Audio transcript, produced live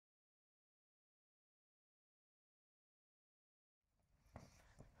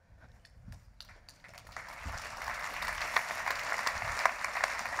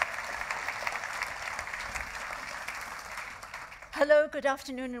Hello, good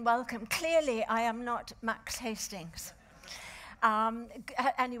afternoon and welcome. Clearly, I am not Max Hastings.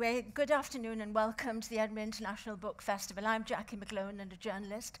 Anyway, good afternoon and welcome to the Edinburgh International Book Festival. I'm Jackie McGlone and a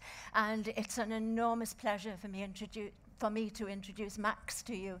journalist, and it's an enormous pleasure for me to introduce Max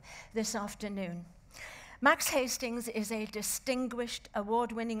to you this afternoon. Max Hastings is a distinguished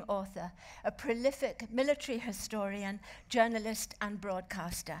award-winning author, a prolific military historian, journalist and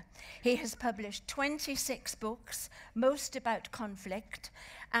broadcaster. He has published 26 books, most about conflict,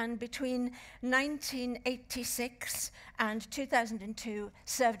 and between 1986 and 2002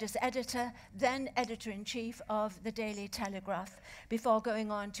 served as editor, then editor-in-chief of the Daily Telegraph, before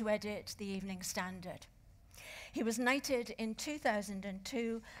going on to edit the Evening Standard. He was knighted in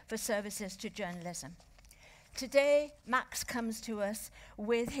 2002 for services to journalism. Today, Max comes to us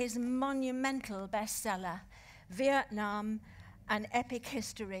with his monumental bestseller, Vietnam, An Epic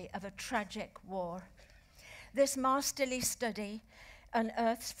History of a Tragic War. This masterly study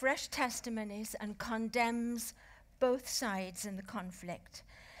unearths fresh testimonies and condemns both sides in the conflict.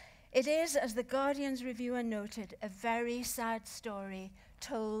 It is, as the Guardian's reviewer noted, a very sad story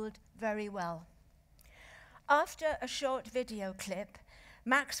told very well. After a short video clip,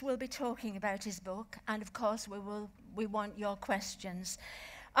 Max will be talking about his book, and of course we want your questions.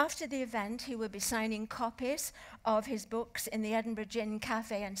 After the event, he will be signing copies of his books in the Edinburgh Gin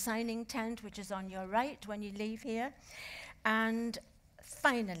Cafe and Signing Tent, which is on your right when you leave here. And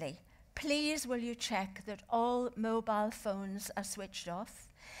finally, please will you check that all mobile phones are switched off.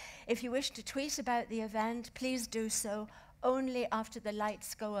 If you wish to tweet about the event, please do so only after the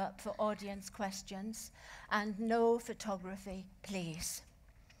lights go up for audience questions, and no photography, please.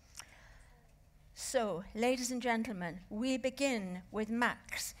 So, ladies and gentlemen, we begin with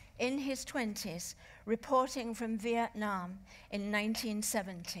Max in his 20s, reporting from Vietnam in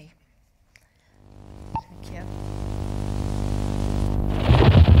 1970. Thank you.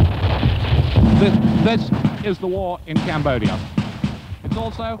 This is the war in Cambodia. It's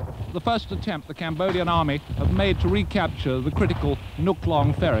also the first attempt the Cambodian army have made to recapture the critical Nuoc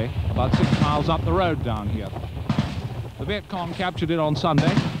Long ferry about 6 miles up the road down here. The Viet Cong captured it on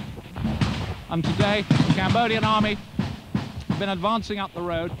Sunday, and today the Cambodian army have been advancing up the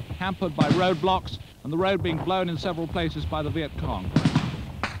road, hampered by roadblocks and the road being blown in several places by the Viet Cong.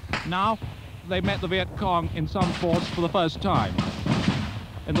 Now they met the Viet Cong in some force for the first time.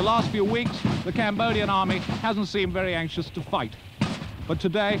 In the last few weeks, the Cambodian army hasn't seemed very anxious to fight. But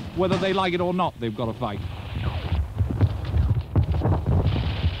today, whether they like it or not, they've got to fight.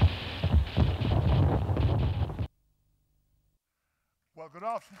 Well, good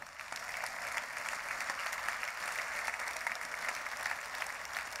afternoon.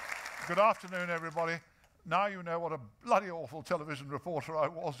 Good afternoon, everybody. Now you know what a bloody awful television reporter I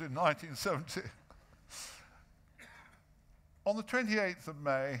was in 1970. On the 28th of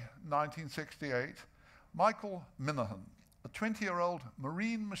May, 1968, Michael Minahan, a 20-year-old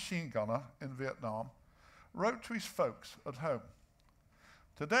Marine machine gunner in Vietnam, wrote to his folks at home,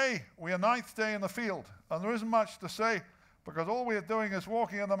 "Today, we are 9th day in the field, and there isn't much to say, because all we are doing is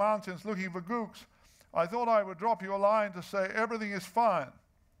walking in the mountains looking for gooks. I thought I would drop you a line to say everything is fine."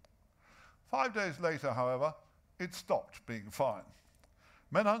 5 days later, however, it stopped being fine.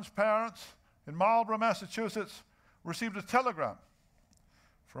 Minahan's parents in Marlborough, Massachusetts, received a telegram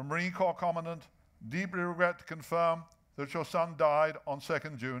from Marine Corps Commandant, "Deeply regret to confirm that your son died on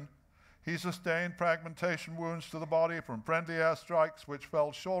 2nd June. He sustained fragmentation wounds to the body from friendly airstrikes which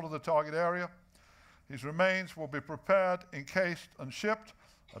fell short of the target area. His remains will be prepared, encased and shipped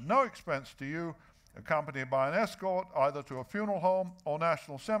at no expense to you, accompanied by an escort either to a funeral home or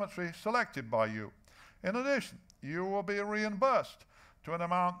national cemetery selected by you. In addition, you will be reimbursed to an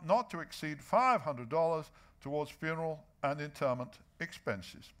amount not to exceed $500 towards funeral and interment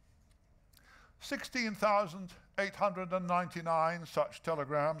expenses." 16,899 such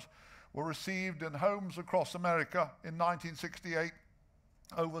telegrams were received in homes across America in 1968,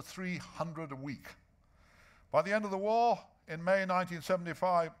 over 300 a week. By the end of the war, in May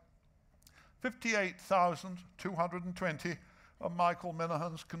 1975, 58,220 of Michael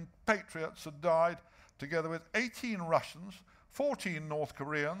Minahan's compatriots had died, together with 18 Russians, 14 North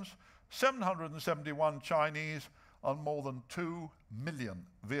Koreans, 771 Chinese, and more than 2 million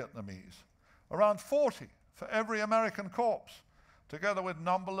Vietnamese. Around 40 for every American corpse, together with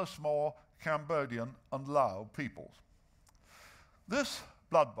numberless more Cambodian and Lao peoples. This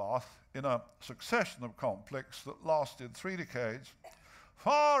bloodbath in a succession of conflicts that lasted 3 decades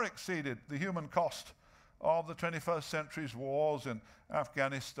far exceeded the human cost of the 21st century's wars in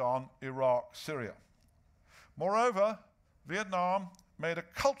Afghanistan, Iraq, Syria. Moreover, Vietnam made a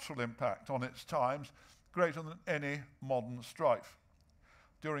cultural impact on its times greater than any modern strife.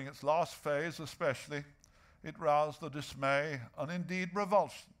 During its last phase especially, it roused the dismay and indeed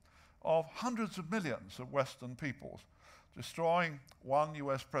revulsion of hundreds of millions of Western peoples, destroying one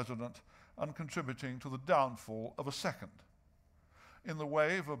US president and contributing to the downfall of a second. In the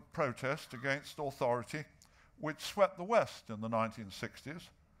wave of protest against authority which swept the West in the 1960s,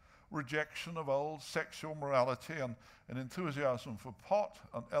 rejection of old sexual morality and an enthusiasm for pot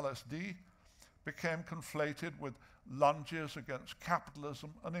and LSD became conflated with lunges against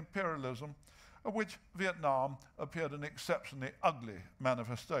capitalism and imperialism, of which Vietnam appeared an exceptionally ugly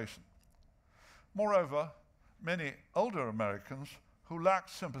manifestation. Moreover, many older Americans who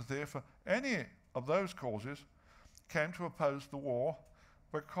lacked sympathy for any of those causes came to oppose the war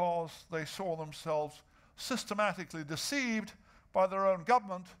because they saw themselves systematically deceived by their own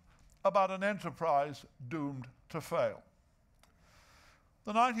government about an enterprise doomed to fail.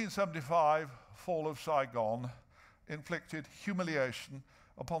 The 1975 fall of Saigon inflicted humiliation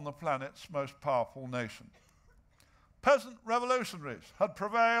upon the planet's most powerful nation. Peasant revolutionaries had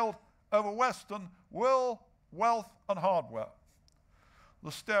prevailed over Western will, wealth, and hardware.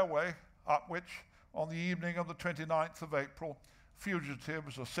 The stairway up which, on the evening of the 29th of April,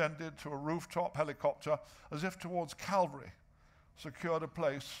 fugitives ascended to a rooftop helicopter as if towards Calvary, secured a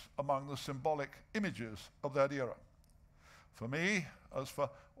place among the symbolic images of that era. For me, as for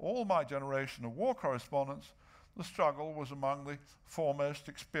all my generation of war correspondents, the struggle was among the foremost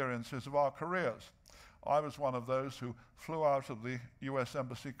experiences of our careers. I was one of those who flew out of the US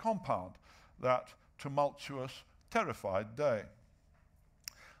Embassy compound that tumultuous, terrified day.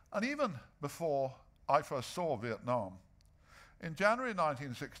 And even before I first saw Vietnam, in January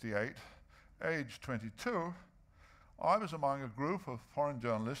 1968, aged 22, I was among a group of foreign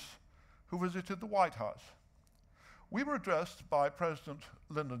journalists who visited the White House. We were addressed by President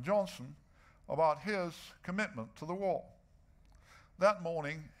Lyndon Johnson about his commitment to the war. That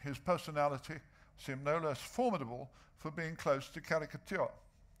morning, his personality seemed no less formidable for being close to caricature.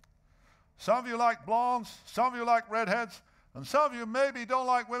 Some of you like blondes, some of you like redheads, and some of you maybe don't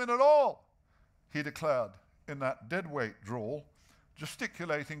like women at all, he declared in that deadweight drawl,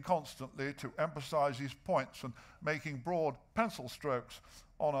 gesticulating constantly to emphasize his points and making broad pencil strokes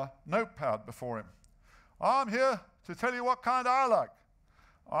on a notepad before him. I'm here to tell you what kind I like.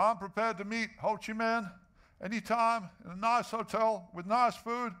 I'm prepared to meet Ho Chi Minh anytime in a nice hotel with nice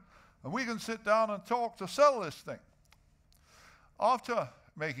food, and we can sit down and talk to sell this thing. After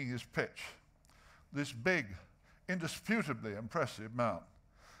making his pitch, this big, indisputably impressive man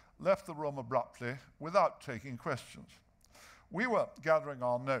left the room abruptly without taking questions. We were gathering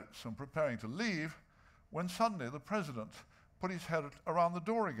our notes and preparing to leave when suddenly the president put his head around the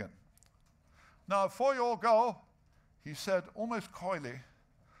door again. Now, before you all go, he said almost coyly,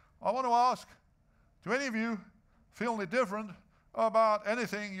 I want to ask, do any of you feel any different about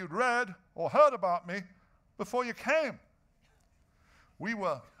anything you'd read or heard about me before you came? We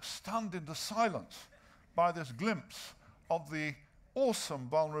were stunned into silence by this glimpse of the awesome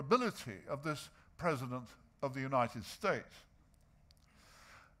vulnerability of this President of the United States.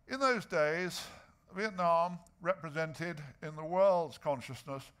 In those days, Vietnam represented in the world's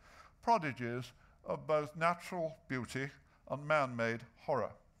consciousness prodigies of both natural beauty and man-made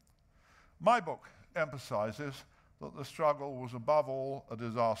horror. My book emphasizes that the struggle was above all a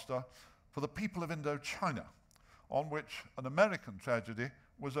disaster for the people of Indochina, on which an American tragedy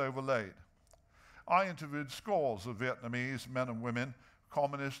was overlaid. I interviewed scores of Vietnamese men and women,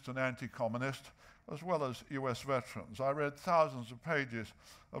 communist and anti-communist, as well as US veterans. I read thousands of pages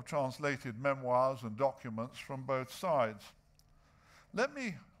of translated memoirs and documents from both sides. Let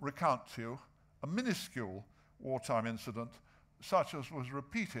me recount to you a minuscule wartime incident such as was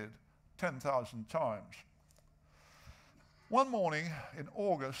repeated 10,000 times. One morning in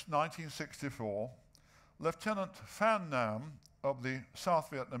August 1964, Lieutenant Phan Nam of the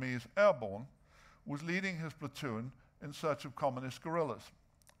South Vietnamese Airborne was leading his platoon in search of communist guerrillas.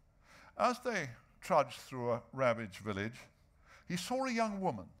 As they trudged through a ravaged village, he saw a young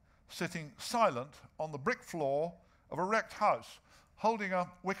woman sitting silent on the brick floor of a wrecked house, holding a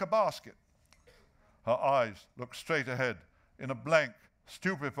wicker basket. Her eyes looked straight ahead in a blank,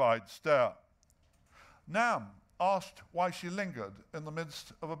 stupefied stare. Nam asked why she lingered in the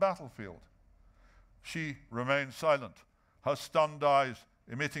midst of a battlefield. She remained silent, her stunned eyes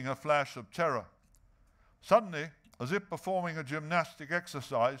emitting a flash of terror. Suddenly, as if performing a gymnastic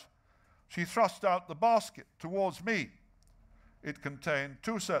exercise, she thrust out the basket towards me. It contained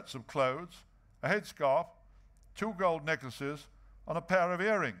 2 sets of clothes, a headscarf, 2 gold necklaces, and a pair of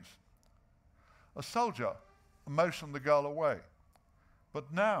earrings. A soldier motioned the girl away,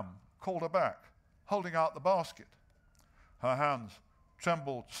 but Nam called her back. holding out the basket. Her hands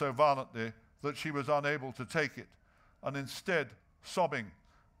trembled so violently that she was unable to take it, and instead, sobbing,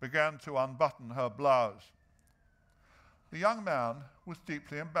 began to unbutton her blouse. The young man was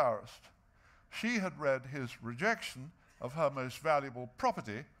deeply embarrassed. She had read his rejection of her most valuable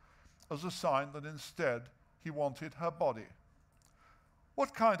property as a sign that instead he wanted her body.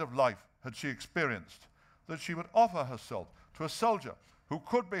 What kind of life had she experienced that she would offer herself to a soldier who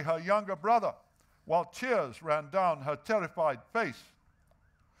could be her younger brother, while tears ran down her terrified face?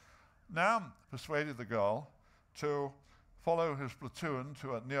 Nam persuaded the girl to follow his platoon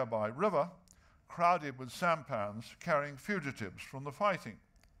to a nearby river, crowded with sampans carrying fugitives from the fighting.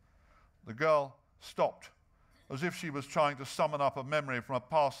 The girl stopped, as if she was trying to summon up a memory from a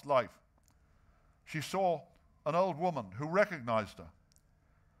past life. She saw an old woman who recognized her.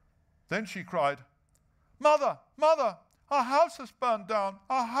 Then she cried, "Mother, mother, our house has burned down.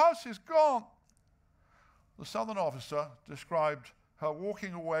 Our house is gone." The Southern officer described her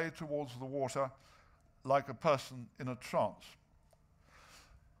walking away towards the water like a person in a trance.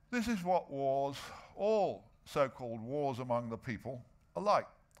 This is what wars, all so-called wars among the people, are like.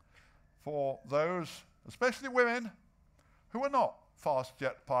 For those, especially women, who are not fast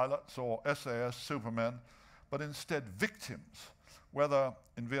jet pilots or SAS supermen, but instead victims, whether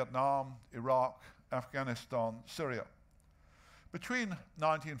in Vietnam, Iraq, Afghanistan, Syria. Between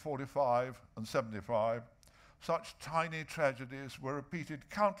 1945 and 75, such tiny tragedies were repeated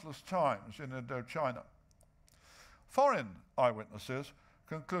countless times in Indochina. Foreign eyewitnesses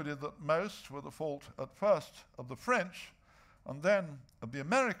concluded that most were the fault at first of the French and then of the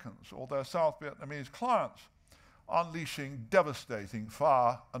Americans or their South Vietnamese clients, unleashing devastating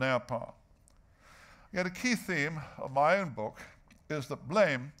fire and air power. Yet a key theme of my own book is that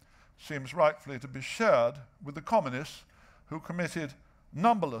blame seems rightfully to be shared with the communists who committed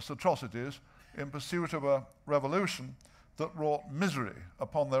numberless atrocities in pursuit of a revolution that wrought misery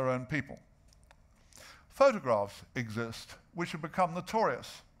upon their own people. Photographs exist which have become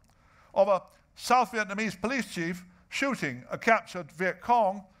notorious of a South Vietnamese police chief shooting a captured Viet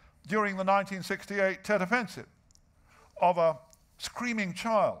Cong during the 1968 Tet Offensive, of a screaming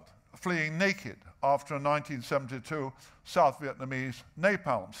child fleeing naked after a 1972 South Vietnamese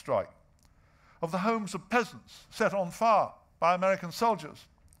napalm strike, of the homes of peasants set on fire by American soldiers.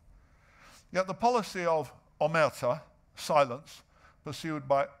 Yet the policy of omerta, silence, pursued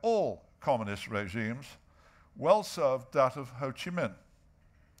by all communist regimes, well served that of Ho Chi Minh.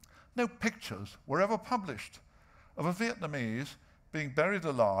 No pictures were ever published of a Vietnamese being buried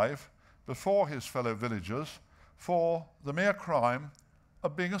alive before his fellow villagers for the mere crime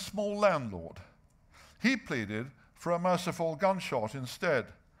of being a small landlord. He pleaded for a merciful gunshot instead,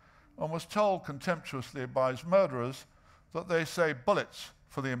 and was told contemptuously by his murderers that they say bullets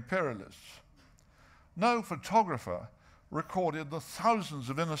for the imperialists. No photographer recorded the thousands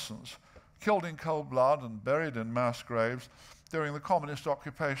of innocents killed in cold blood and buried in mass graves during the communist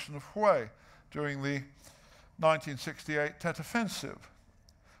occupation of Hue during the 1968 Tet Offensive.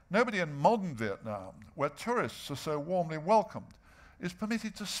 Nobody in modern Vietnam, where tourists are so warmly welcomed, is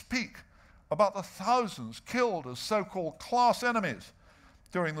permitted to speak about the thousands killed as so-called class enemies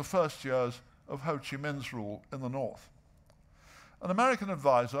during the first years of Ho Chi Minh's rule in the north. An American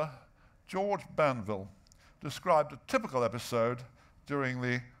advisor, George Banville, described a typical episode during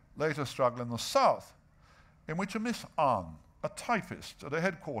the later struggle in the south, in which a Miss An, a typist at a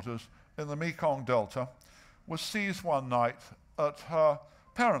headquarters in the Mekong Delta, was seized one night at her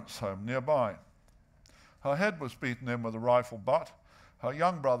parents' home nearby. Her head was beaten in with a rifle butt, her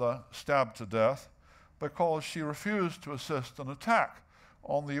young brother stabbed to death because she refused to assist an attack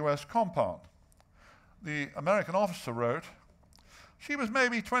on the US compound. The American officer wrote, "She was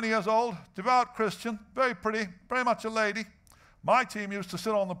maybe 20 years old, devout Christian, very pretty, very much a lady. My team used to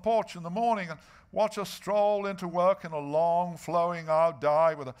sit on the porch in the morning and watch her stroll into work in a long, flowing out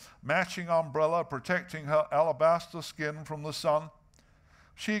dye with a matching umbrella protecting her alabaster skin from the sun.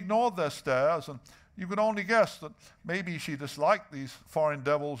 She ignored their stares, and you could only guess that maybe she disliked these foreign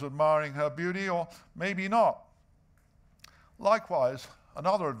devils admiring her beauty, or maybe not." Likewise,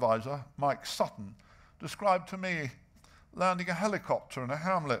 another advisor, Mike Sutton, described to me landing a helicopter in a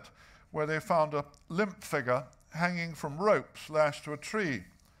hamlet where they found a limp figure hanging from ropes lashed to a tree.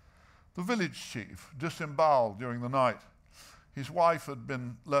 The village chief disemboweled during the night. His wife had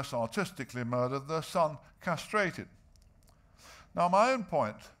been less artistically murdered, their son castrated. Now, my own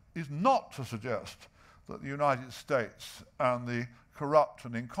point is not to suggest that the United States and the corrupt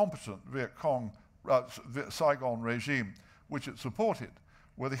and incompetent Saigon regime, which it supported,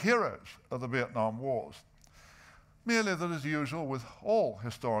 were the heroes of the Vietnam Wars. Merely that, as usual with all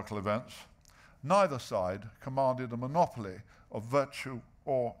historical events, neither side commanded a monopoly of virtue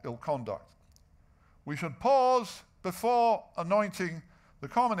or ill conduct. We should pause before anointing the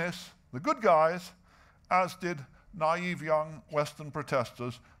communists, the good guys, as did naive young Western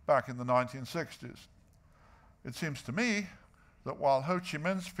protesters back in the 1960s. It seems to me that while Ho Chi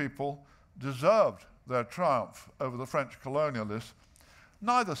Minh's people deserved their triumph over the French colonialists,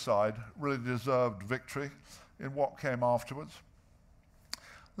 neither side really deserved victory in what came afterwards.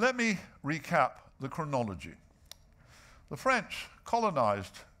 Let me recap the chronology. The French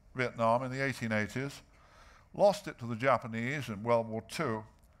colonized Vietnam in the 1880s, lost it to the Japanese in World War II,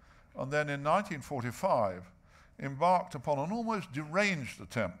 and then in 1945 embarked upon an almost deranged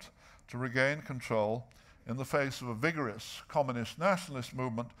attempt to regain control in the face of a vigorous communist nationalist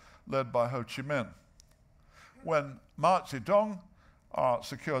movement led by Ho Chi Minh. When Mao Zedong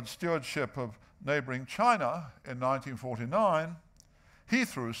secured stewardship of neighboring China in 1949, he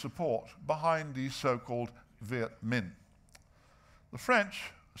threw support behind these so-called Viet Minh. The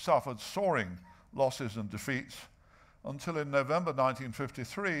French suffered soaring losses and defeats until in November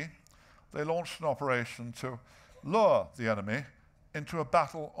 1953 they launched an operation to lure the enemy into a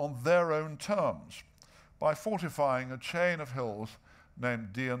battle on their own terms by fortifying a chain of hills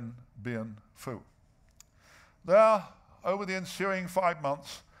named Dien Bien Phu. There, over the ensuing 5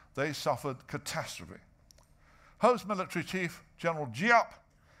 months, they suffered catastrophe. Ho's military chief, General Giap,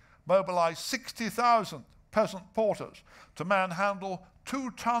 mobilized 60,000 peasant porters to manhandle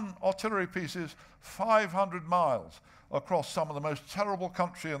 2-ton artillery pieces 500 miles across some of the most terrible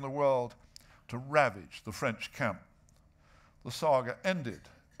country in the world to ravage the French camp. The saga ended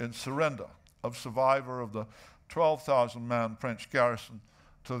in surrender of survivor of the 12,000-man French garrison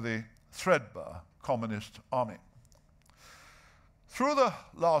to the threadbare communist army. Through the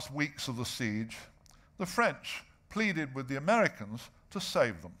last weeks of the siege, the French pleaded with the Americans to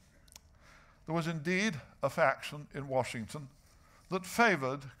save them. There was indeed a faction in Washington that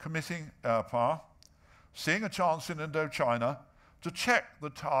favored committing air power, seeing a chance in Indochina to check the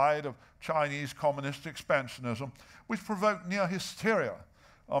tide of Chinese communist expansionism, which provoked near hysteria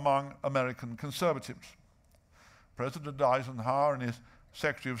among American conservatives. President Eisenhower and his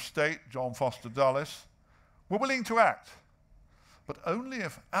Secretary of State, John Foster Dulles, were willing to act, but only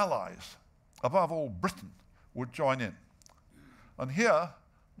if allies, above all Britain, would join in. And here,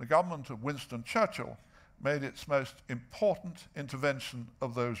 the government of Winston Churchill made its most important intervention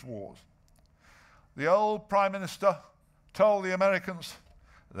of those wars. The old Prime Minister told the Americans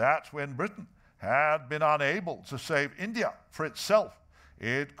that when Britain had been unable to save India for itself,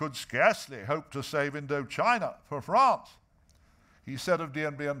 it could scarcely hope to save Indochina for France. He said of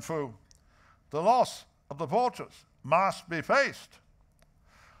Dien Bien Phu, "The loss of the fortress must be faced."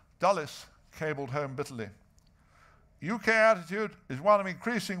 Dulles cabled home bitterly, "UK attitude is one of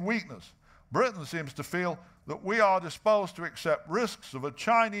increasing weakness. Britain seems to feel that we are disposed to accept risks of a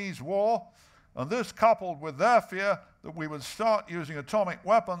Chinese war, and this, coupled with their fear that we would start using atomic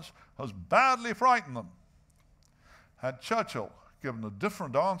weapons, has badly frightened them." Had Churchill given a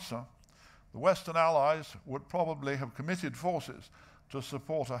different answer, the Western Allies would probably have committed forces to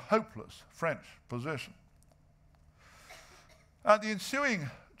support a hopeless French position. At the ensuing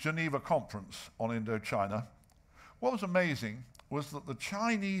Geneva Conference on Indochina, what was amazing was that the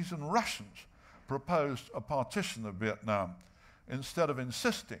Chinese and Russians proposed a partition of Vietnam instead of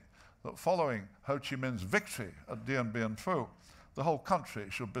insisting that following Ho Chi Minh's victory at Dien Bien Phu, the whole country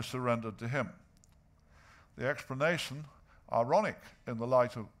should be surrendered to him. The explanation, ironic in the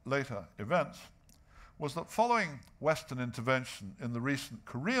light of later events, was that following Western intervention in the recent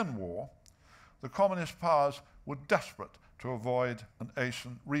Korean War, the communist powers were desperate to avoid an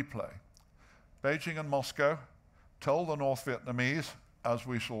Asian replay. Beijing and Moscow told the North Vietnamese, as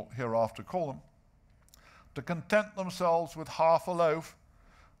we shall hereafter call them, to content themselves with half a loaf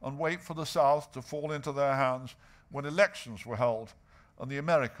and wait for the South to fall into their hands when elections were held and the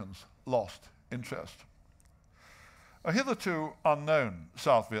Americans lost interest. A hitherto unknown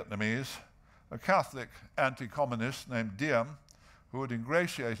South Vietnamese, a Catholic anti-communist named Diem, who had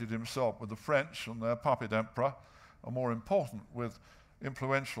ingratiated himself with the French and their puppet emperor, and more important, with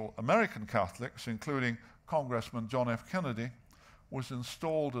influential American Catholics, including Congressman John F. Kennedy, was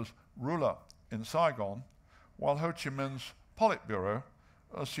installed as ruler in Saigon, while Ho Chi Minh's Politburo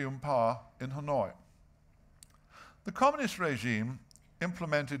assumed power in Hanoi. The communist regime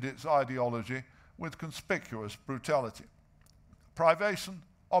implemented its ideology with conspicuous brutality. Privation,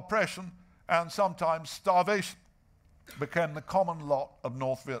 oppression, and sometimes starvation became the common lot of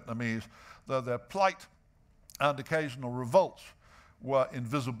North Vietnamese, though their plight and occasional revolts were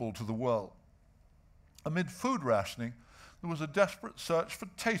invisible to the world. Amid food rationing, there was a desperate search for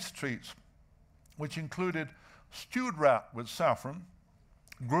taste treats. which included stewed rat with saffron,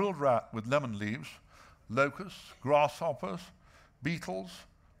 grilled rat with lemon leaves, locusts, grasshoppers, beetles,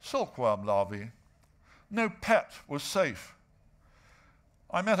 silkworm larvae. No pet was safe.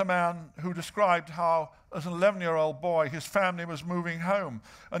 I met a man who described how, as an 11-year-old boy, his family was moving home,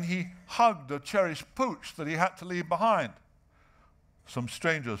 and he hugged a cherished pooch that he had to leave behind. Some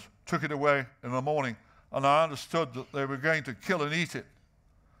strangers took it away in the morning, and I understood that they were going to kill and eat it.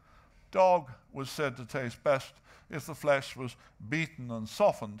 Dog was said to taste best if the flesh was beaten and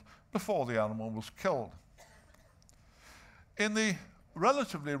softened before the animal was killed. In the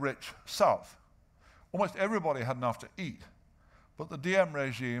relatively rich South, almost everybody had enough to eat, but the Diem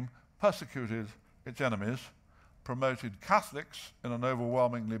regime persecuted its enemies, promoted Catholics in an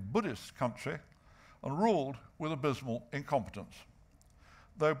overwhelmingly Buddhist country, and ruled with abysmal incompetence.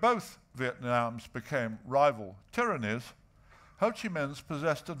 Though both Vietnams became rival tyrannies, Ho Chi Minh's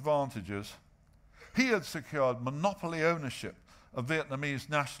possessed advantages. He had secured monopoly ownership of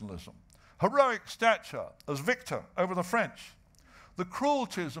Vietnamese nationalism, heroic stature as victor over the French. The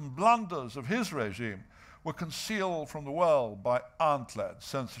cruelties and blunders of his regime were concealed from the world by ironclad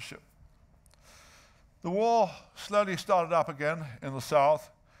censorship. The war slowly started up again in the South,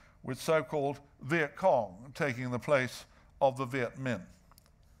 with so-called Viet Cong taking the place of the Viet Minh.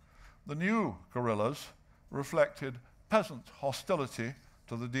 The new guerrillas reflected peasant hostility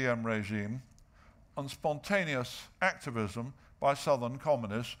to the Diem regime and spontaneous activism by Southern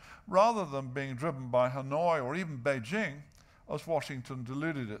communists, rather than being driven by Hanoi or even Beijing, as Washington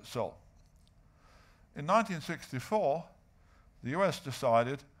deluded itself. In 1964, the US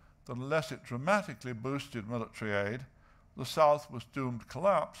decided that unless it dramatically boosted military aid, the South was doomed to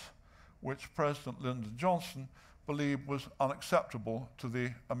collapse, which President Lyndon Johnson believed was unacceptable to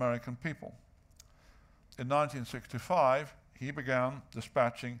the American people. In 1965, he began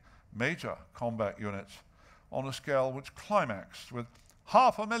dispatching major combat units on a scale which climaxed with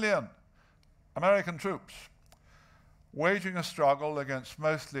 500,000 American troops, waging a struggle against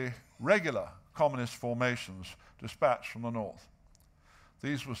mostly regular communist formations dispatched from the north.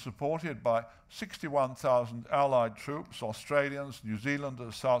 These were supported by 61,000 Allied troops, Australians, New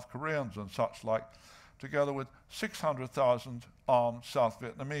Zealanders, South Koreans, and such like, together with 600,000 armed South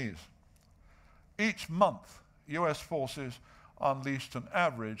Vietnamese. Each month, US forces unleashed an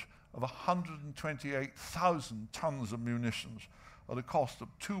average of 128,000 tons of munitions at a cost of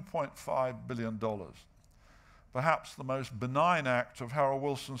 $2.5 billion. Perhaps the most benign act of Harold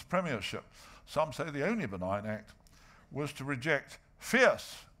Wilson's premiership, some say the only benign act, was to reject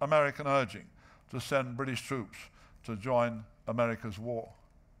fierce American urging to send British troops to join America's war.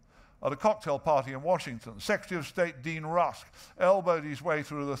 At a cocktail party in Washington, Secretary of State Dean Rusk elbowed his way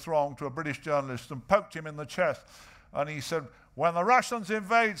through the throng to a British journalist and poked him in the chest. And he said, "When the Russians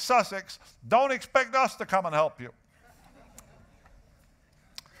invade Sussex, don't expect us to come and help you."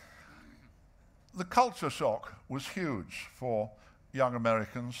 The culture shock was huge for young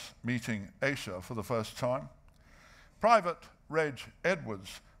Americans meeting Asia for the first time. Private Reg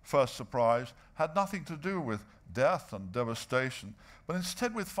Edwards' first surprise had nothing to do with death and devastation, but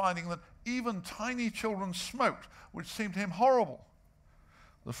instead with finding that even tiny children smoked, which seemed to him horrible.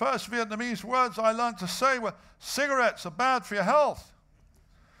 "The first Vietnamese words I learned to say were, 'Cigarettes are bad for your health.'"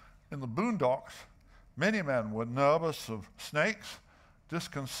 In the boondocks, many men were nervous of snakes.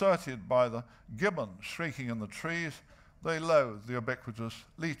 Disconcerted by the gibbon shrieking in the trees, they loathed the ubiquitous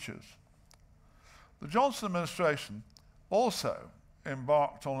leeches. The Johnson administration also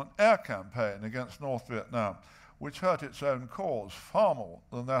embarked on an air campaign against North Vietnam, which hurt its own cause far more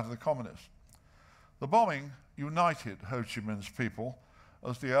than that of the communists. The bombing united Ho Chi Minh's people,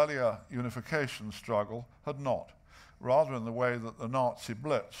 as the earlier unification struggle had not, rather in the way that the Nazi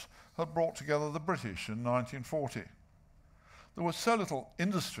Blitz had brought together the British in 1940. There was so little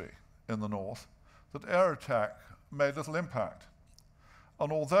industry in the north that air attack made little impact.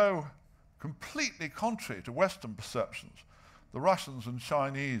 And although completely contrary to Western perceptions, the Russians and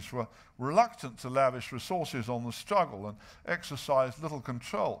Chinese were reluctant to lavish resources on the struggle and exercised little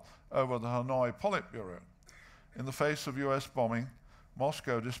control over the Hanoi Politburo. In the face of US bombing,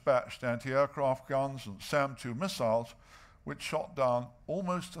 Moscow dispatched anti-aircraft guns and SAM-2 missiles, which shot down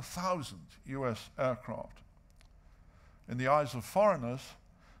almost 1,000 US aircraft. In the eyes of foreigners,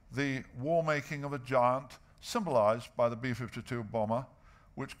 the war-making of a giant, symbolized by the B-52 bomber,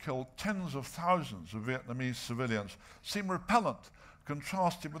 which killed tens of thousands of Vietnamese civilians, seemed repellent,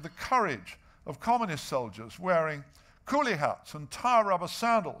 contrasted with the courage of communist soldiers wearing coolie hats and tire rubber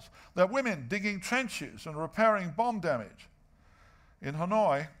sandals, their women digging trenches and repairing bomb damage. In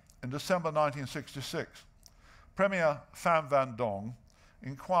Hanoi, in December 1966, Premier Pham Van Dong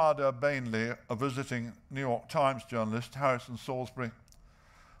inquired urbanely a visiting New York Times journalist, Harrison Salisbury.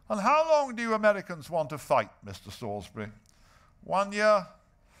 "And how long do you Americans want to fight, Mr. Salisbury? 1 year,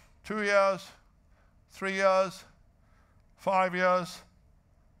 2 years, 3 years, 5 years,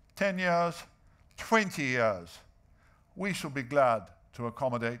 10 years, 20 years? We shall be glad to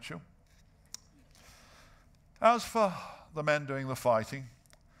accommodate you." As for the men doing the fighting,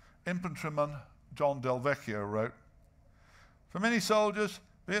 infantryman John Del Vecchio wrote, "For many soldiers,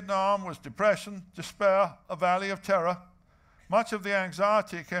 Vietnam was depression, despair, a valley of terror. Much of the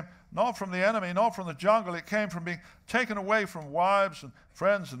anxiety came not from the enemy, not from the jungle. It came from being taken away from wives and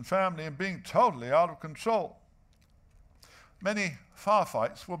friends and family and being totally out of control." Many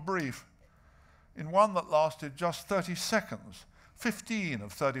firefights were brief. In one that lasted just 30 seconds, 15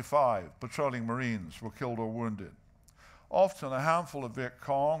 of 35 patrolling Marines were killed or wounded. Often a handful of Viet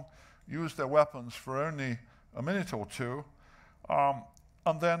Cong used their weapons for only a minute or two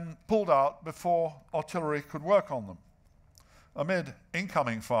and then pulled out before artillery could work on them. Amid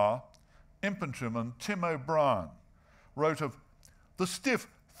incoming fire, infantryman Tim O'Brien wrote of the stiff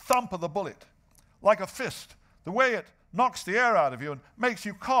thump of the bullet, like a fist, the way it knocks the air out of you and makes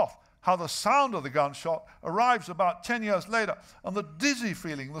you cough, how the sound of the gunshot arrives about 10 years later, and the dizzy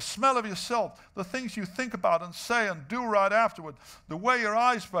feeling, the smell of yourself, the things you think about and say and do right afterward, the way your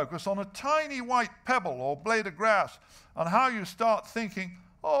eyes focus on a tiny white pebble or blade of grass, and how you start thinking,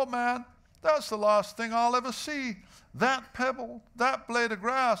 "Oh man, that's the last thing I'll ever see. That pebble, that blade of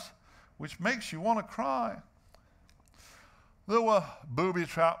grass," which makes you want to cry. There were booby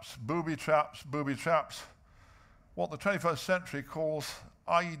traps, booby traps, booby traps, what the 21st century calls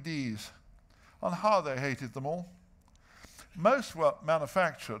IEDs, and how they hated them all. Most were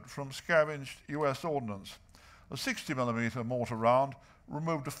manufactured from scavenged US ordnance. A 60mm mortar round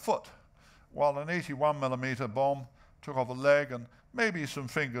removed a foot, while an 81mm bomb took off a leg and maybe some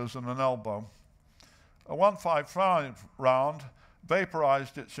fingers and an elbow. A 155 round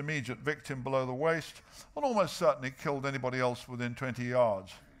vaporized its immediate victim below the waist and almost certainly killed anybody else within 20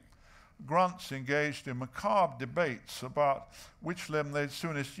 yards. Grunts engaged in macabre debates about which limb they'd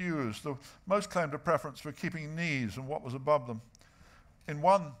soonest use. The most claimed a preference for keeping knees and what was above them. In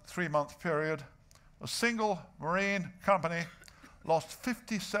one 3-month period, a single Marine company lost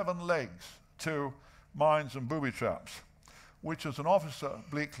 57 legs to mines and booby traps, which, as an officer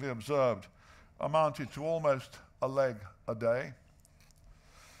bleakly observed, amounted to almost a leg a day.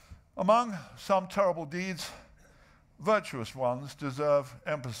 Among some terrible deeds, virtuous ones deserve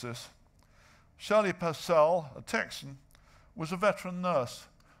emphasis. Shirley Purcell, a Texan, was a veteran nurse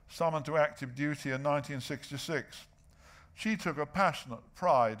summoned to active duty in 1966. She took a passionate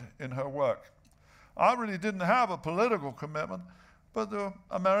pride in her work. "I really didn't have a political commitment, but there were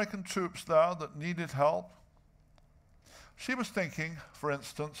American troops there that needed help." She was thinking, for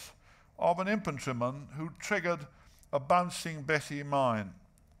instance, of an infantryman who triggered a bouncing Betty mine.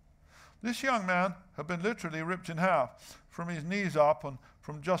 This young man had been literally ripped in half, from his knees up and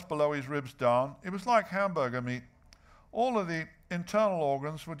from just below his ribs down. It was like hamburger meat. All of the internal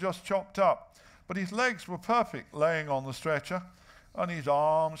organs were just chopped up, but his legs were perfect laying on the stretcher, and his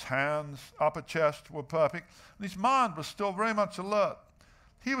arms, hands, upper chest were perfect, and his mind was still very much alert.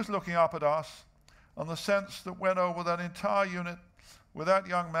 He was looking up at us, and the sense that went over that entire unit with that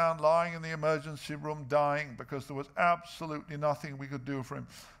young man lying in the emergency room dying because there was absolutely nothing we could do for him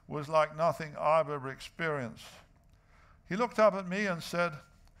was like nothing I've ever experienced. He looked up at me and said,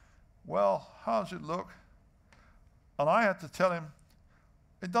 "Well, how's it look?" And I had to tell him,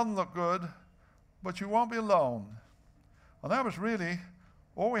 "It doesn't look good, but you won't be alone." And that was really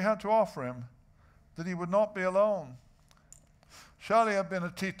all we had to offer him, that he would not be alone. Shirley had been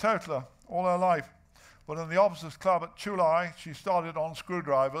a teetotaler all her life, but in the officers' club at Chulai, she started on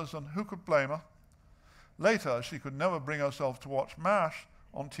screwdrivers, and who could blame her? Later, she could never bring herself to watch MASH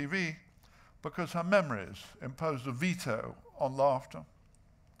on TV because her memories imposed a veto on laughter.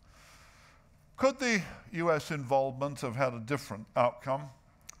 Could the US involvement have had a different outcome?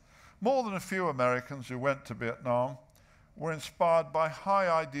 More than a few Americans who went to Vietnam were inspired by high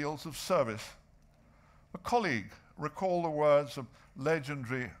ideals of service. A colleague recalled the words of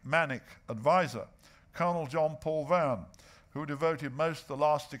legendary Manic advisor, Colonel John Paul Vann, who devoted most of the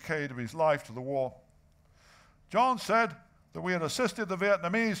last decade of his life to the war. "John said that we had assisted the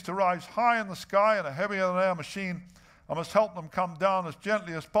Vietnamese to rise high in the sky in a heavier-than-air machine and must help them come down as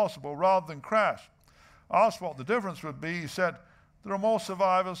gently as possible rather than crash. Asked what the difference would be, he said, there are more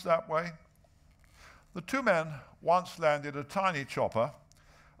survivors that way." The two men once landed a tiny chopper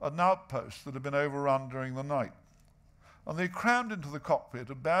at an outpost that had been overrun during the night, and they crammed into the cockpit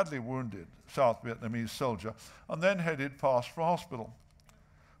a badly wounded South Vietnamese soldier and then headed past for hospital.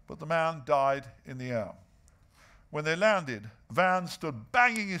 but the man died in the air. When they landed, Van stood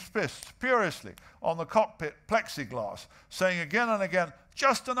banging his fists furiously on the cockpit plexiglass, saying again and again,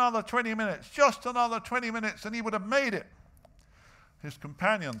 "Just another 20 minutes, just another 20 minutes, and he would have made it." His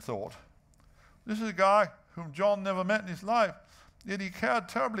companion thought, "This is a guy whom John never met in his life, yet he cared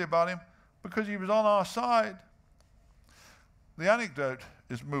terribly about him because he was on our side." The anecdote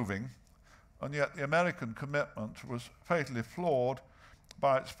is moving, and yet the American commitment was fatally flawed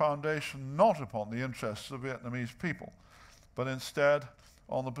by its foundation not upon the interests of Vietnamese people, but instead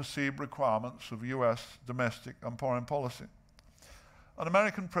on the perceived requirements of US domestic and foreign policy. An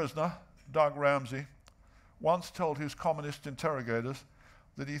American prisoner, Doug Ramsey, once told his communist interrogators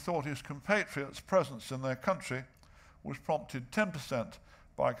that he thought his compatriots' presence in their country was prompted 10%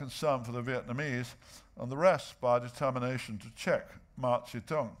 by concern for the Vietnamese and the rest by a determination to check Mao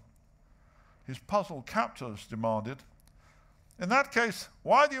Zedong. His puzzled captors demanded, "In that case,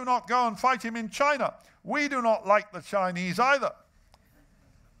 why do you not go and fight him in China? We do not like the Chinese either."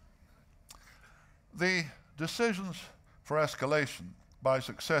 The decisions for escalation by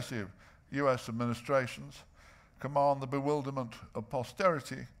successive US administrations command the bewilderment of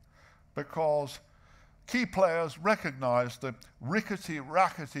posterity because key players recognized the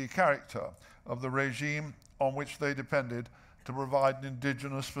rickety-rackety character of the regime on which they depended to provide an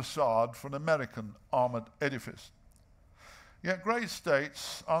indigenous facade for an American armored edifice. Yet great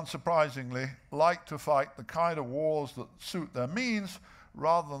states, unsurprisingly, like to fight the kind of wars that suit their means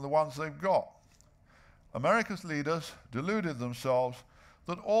rather than the ones they've got. America's leaders deluded themselves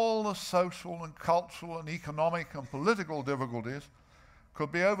that all the social and cultural and economic and political difficulties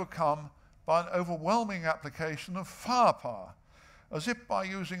could be overcome by an overwhelming application of firepower, as if by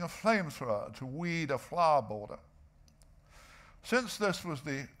using a flamethrower to weed a flower border. Since this was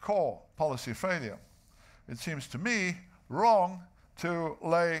the core policy failure, it seems to me wrong to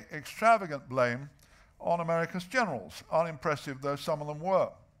lay extravagant blame on America's generals, unimpressive though some of them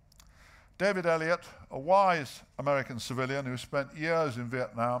were. David Elliott, a wise American civilian who spent years in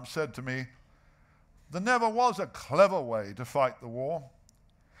Vietnam, said to me, "There never was a clever way to fight the war."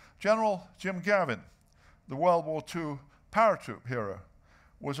 General Jim Gavin, the World War II paratroop hero,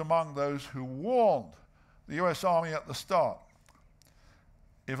 was among those who warned the US Army at the start.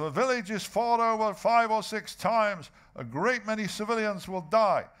 "If a village is fought over 5 or 6 times, a great many civilians will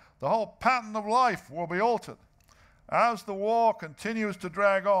die. The whole pattern of life will be altered. As the war continues to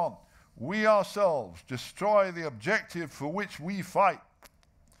drag on, we ourselves destroy the objective for which we fight."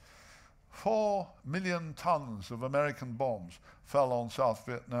 4 million tons of American bombs fell on South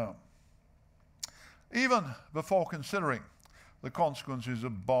Vietnam. Even before considering the consequences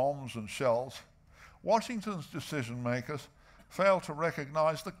of bombs and shells, Washington's decision makers failed to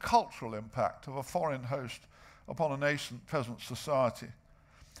recognize the cultural impact of a foreign host upon a nascent peasant society.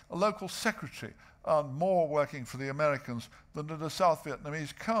 A local secretary earned more working for the Americans than did a South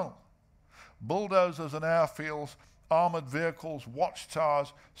Vietnamese colonel. Bulldozers and airfields, armored vehicles,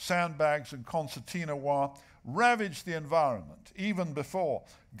 watchtowers, sandbags, and concertina wire ravaged the environment even before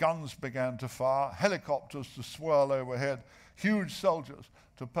guns began to fire, helicopters to swirl overhead, huge soldiers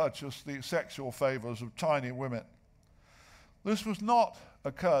to purchase the sexual favors of tiny women. This was not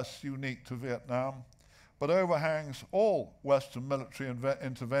a curse unique to Vietnam, but overhangs all Western military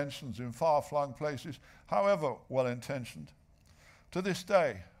interventions in far-flung places, however well-intentioned. To this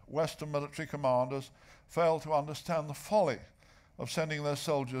day, Western military commanders fail to understand the folly of sending their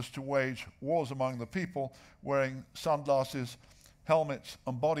soldiers to wage wars among the people wearing sunglasses, helmets,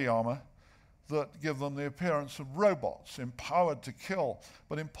 and body armor that give them the appearance of robots empowered to kill,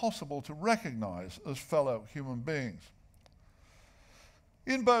 but impossible to recognize as fellow human beings.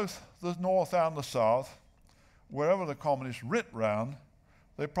 In both the North and the South, wherever the communists writ round,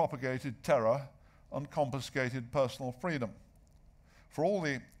 they propagated terror and confiscated personal freedom. For all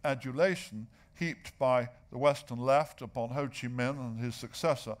the adulation heaped by the Western left upon Ho Chi Minh and his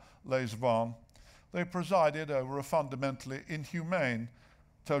successor, Le Duc, they presided over a fundamentally inhumane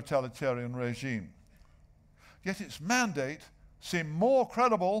totalitarian regime. Yet its mandate seemed more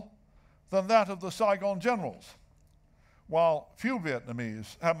credible than that of the Saigon generals. While few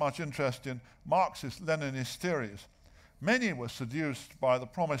Vietnamese had much interest in Marxist-Leninist theories, many were seduced by the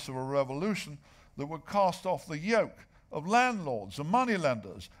promise of a revolution that would cast off the yoke of landlords and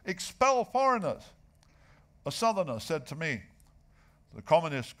moneylenders, expel foreigners. A southerner said to me, "The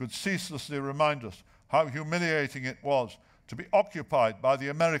communists could ceaselessly remind us how humiliating it was to be occupied by the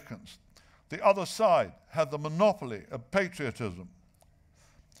Americans. The other side had the monopoly of patriotism."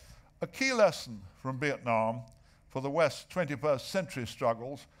 A key lesson from Vietnam for the West's 21st century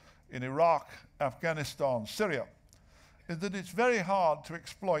struggles in Iraq, Afghanistan, Syria is that it's very hard to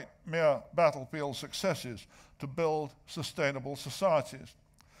exploit mere battlefield successes to build sustainable societies.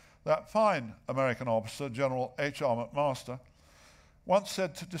 That fine American officer, General H.R. McMaster, once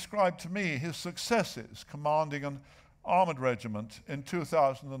said to describe to me his successes commanding an armored regiment in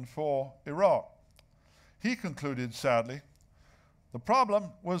 2004 Iraq. He concluded sadly, the problem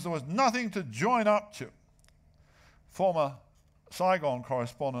was there was nothing to join up to. Former Saigon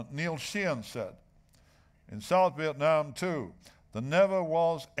correspondent Neil Sheehan said, in South Vietnam too, there never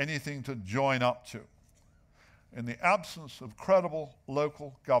was anything to join up to. In the absence of credible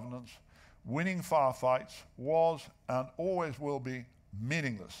local governance, winning firefights was and always will be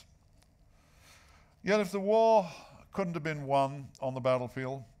meaningless. Yet if the war couldn't have been won on the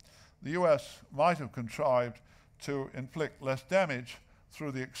battlefield, the US might have contrived to inflict less damage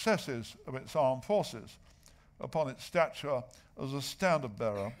through the excesses of its armed forces upon its stature as a standard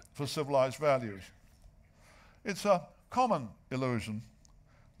bearer for civilized values. It's a common illusion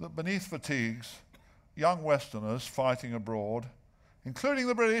that beneath fatigues, young Westerners fighting abroad, including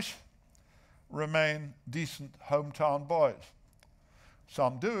the British, remain decent hometown boys.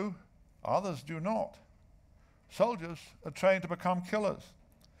 Some do, others do not. Soldiers are trained to become killers.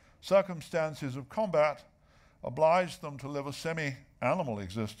 Circumstances of combat oblige them to live a semi-animal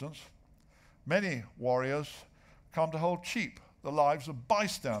existence. Many warriors come to hold cheap the lives of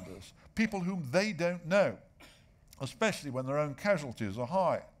bystanders, people whom they don't know, especially when their own casualties are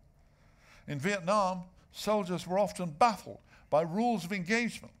high. In Vietnam, soldiers were often baffled by rules of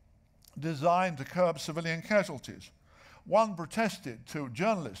engagement designed to curb civilian casualties. One protested to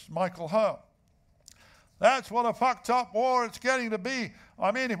journalist Michael Herr, "That's what a fucked up war it's getting to be.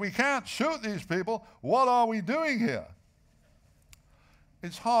 I mean, if we can't shoot these people, what are we doing here?"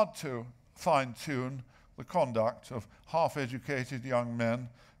 It's hard to fine-tune the conduct of half-educated young men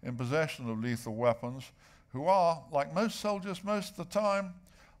in possession of lethal weapons who are, like most soldiers most of the time,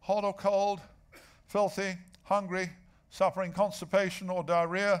 hot or cold, filthy, hungry, suffering constipation or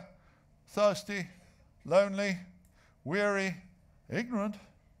diarrhea, thirsty, lonely, weary, ignorant,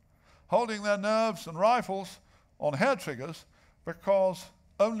 holding their nerves and rifles on hair triggers because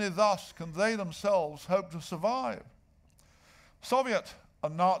only thus can they themselves hope to survive. Soviet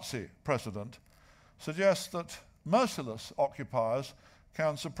and Nazi precedent suggests that merciless occupiers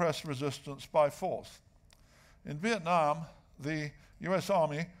can suppress resistance by force. In Vietnam, the US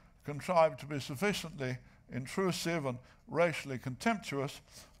Army contrived to be sufficiently intrusive and racially contemptuous,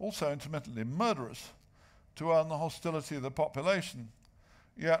 also intermittently murderous, to earn the hostility of the population,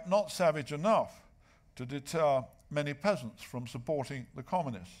 yet not savage enough to deter many peasants from supporting the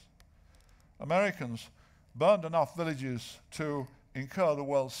communists. Americans burned enough villages to incur the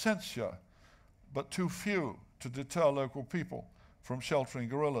world's censure, but too few to deter local people from sheltering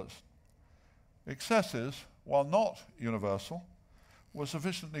guerrillas. Excesses, while not universal, were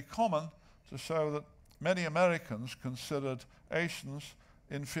sufficiently common to show that many Americans considered Asians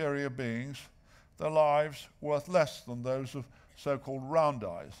inferior beings, their lives worth less than those of so-called round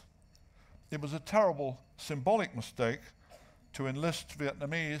eyes. It was a terrible symbolic mistake to enlist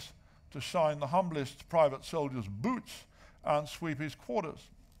Vietnamese to shine the humblest private soldier's boots and sweep his quarters.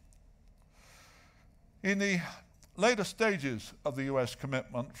 In the later stages of the US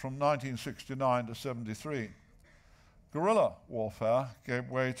commitment from 1969 to 73, guerrilla warfare gave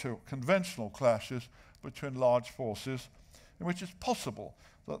way to conventional clashes between large forces in which it's possible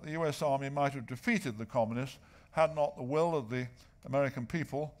that the US Army might have defeated the communists had not the will of the American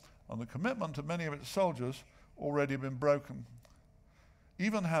people and the commitment of many of its soldiers already been broken.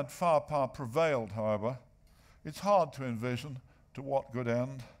 Even had firepower prevailed, however, it's hard to envision to what good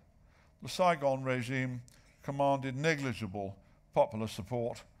end. The Saigon regime commanded negligible popular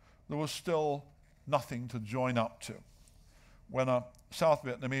support. There was still nothing to join up to. When a South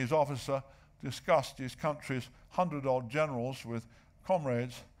Vietnamese officer discussed his country's 100-odd generals with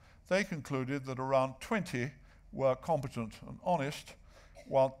comrades, they concluded that around 20 were competent and honest,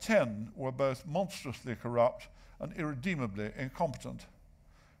 while 10 were both monstrously corrupt and irredeemably incompetent.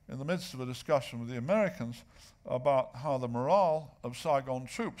 In the midst of a discussion with the Americans about how the morale of Saigon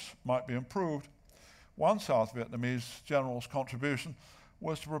troops might be improved, one South Vietnamese general's contribution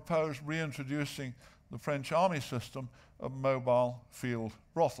was to propose reintroducing the French army system of mobile field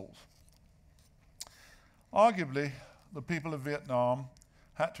brothels. Arguably, the people of Vietnam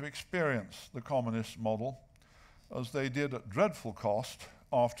had to experience the communist model, as they did at dreadful cost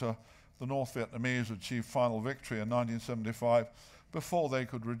after the North Vietnamese achieved final victory in 1975, before they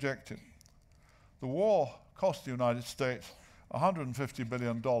could reject it. The war cost the United States $150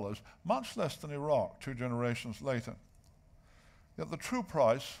 billion, much less than Iraq 2 generations later. Yet the true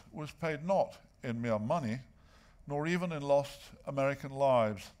price was paid not in mere money, nor even in lost American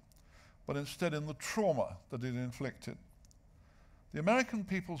lives, but instead in the trauma that it inflicted. The American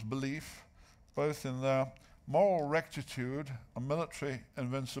people's belief, both in their moral rectitude and military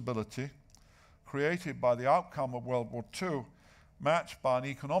invincibility, created by the outcome of World War II, matched by an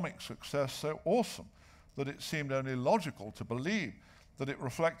economic success so awesome that it seemed only logical to believe that it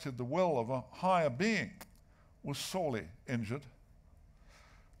reflected the will of a higher being, was sorely injured.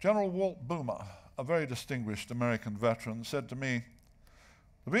 General Walt Boomer, a very distinguished American veteran, said to me,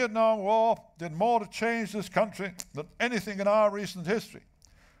 "The Vietnam War did more to change this country than anything in our recent history.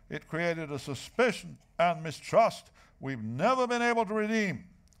 It created a suspicion and mistrust we've never been able to redeem."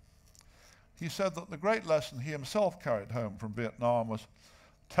 He said that the great lesson he himself carried home from Vietnam was,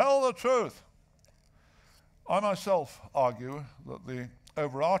 tell the truth. I myself argue that the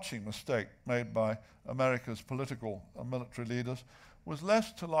overarching mistake made by America's political and military leaders was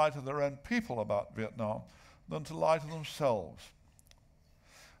less to lie to their own people about Vietnam than to lie to themselves.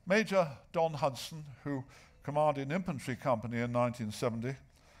 Major Don Hudson, who commanded an infantry company in 1970,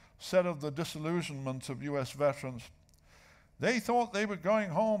 said of the disillusionment of US veterans, "They thought they were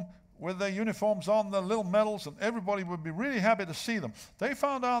going home with their uniforms on, their little medals, and everybody would be really happy to see them. They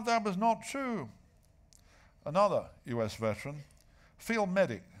found out that was not true." Another US veteran, field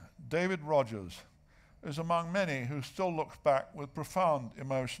medic David Rogers, is among many who still looks back with profound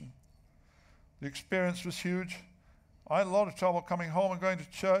emotion. "The experience was huge. I had a lot of trouble coming home and going to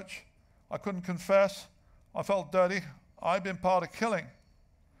church. I couldn't confess. I felt dirty. I'd been part of killing."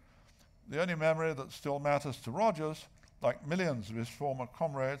 The only memory that still matters to Rogers, like millions of his former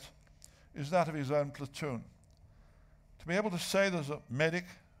comrades, is that of his own platoon. To be able to say as a medic,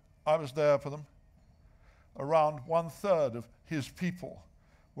 I was there for them. Around 1/3 of his people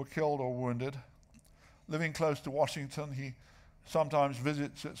were killed or wounded. Living close to Washington, he sometimes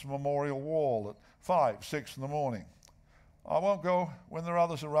visits its memorial wall at 5, 6 in the morning. "I won't go when there are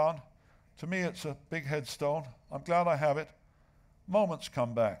others around. To me, it's a big headstone. I'm glad I have it. Moments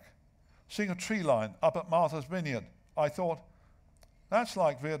come back. Seeing a tree line up at Martha's Vineyard, I thought, that's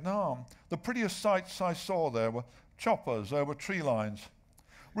like Vietnam. The prettiest sights I saw there were choppers over tree lines.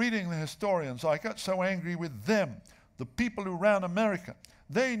 Reading the historians, I got so angry with them, the people who ran America.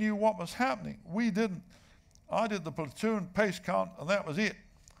 They knew what was happening. We didn't. I did the platoon pace count, and that was it."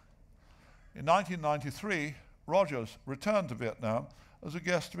 In 1993, Rogers returned to Vietnam as a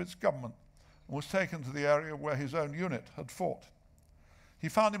guest of its government and was taken to the area where his own unit had fought. He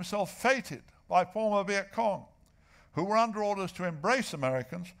found himself feted by former Viet Cong, who were under orders to embrace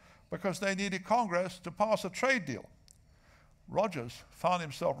Americans because they needed Congress to pass a trade deal. Rogers found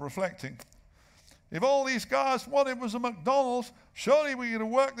himself reflecting, "If all these guys wanted was a McDonald's, surely we could have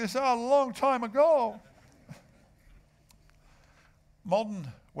worked this out a long time ago."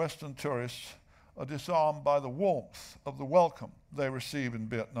 Modern Western tourists are disarmed by the warmth of the welcome they receive in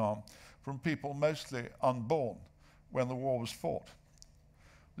Vietnam from people mostly unborn when the war was fought.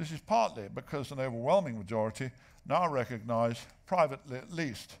 This is partly because an overwhelming majority now recognize, privately at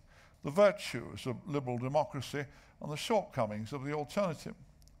least, the virtues of liberal democracy and the shortcomings of the alternative.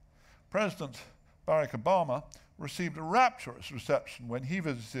 President Barack Obama received a rapturous reception when he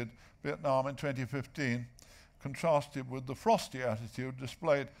visited Vietnam in 2015, contrasted with the frosty attitude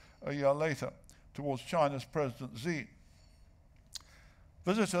displayed a year later towards China's President Xi.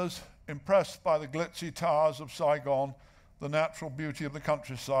 Visitors, impressed by the glitzy towers of Saigon, the natural beauty of the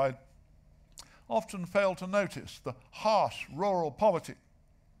countryside, often fail to notice the harsh rural poverty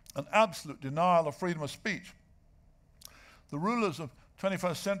and absolute denial of freedom of speech. The rulers of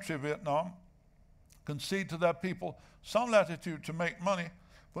 21st century Vietnam concede to their people some latitude to make money,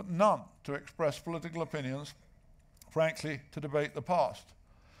 but none to express political opinions, frankly, to debate the past.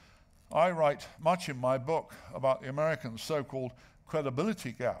 I write much in my book about the Americans' so-called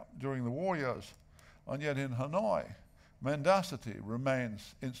credibility gap during the war years, and yet in Hanoi, mendacity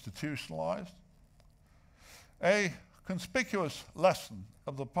remains institutionalized. A conspicuous lesson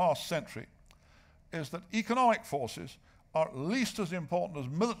of the past century is that economic forces are at least as important as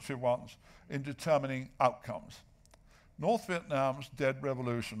military ones in determining outcomes. North Vietnam's dead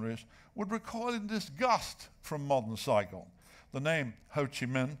revolutionaries would recoil in disgust from modern Saigon. The name Ho Chi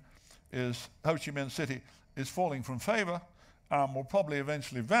Minh City is falling from favor and will probably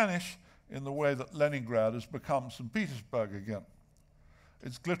eventually vanish in the way that Leningrad has become St. Petersburg again.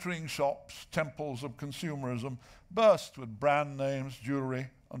 Its glittering shops, temples of consumerism, burst with brand names, jewelry,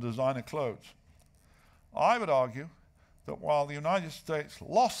 and designer clothes. I would argue that while the United States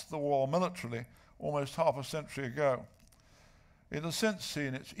lost the war militarily almost half a century ago, it has since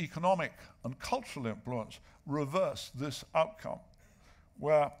seen its economic and cultural influence reverse this outcome,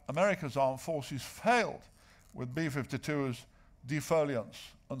 where America's armed forces failed with B-52s, defoliants,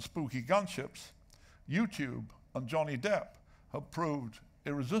 and spooky gunships, YouTube and Johnny Depp have proved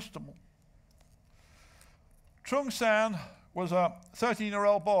irresistible. Trung San was a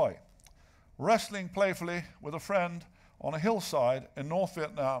 13-year-old boy wrestling playfully with a friend on a hillside in North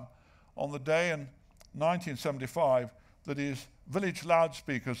Vietnam on the day in 1975 that his village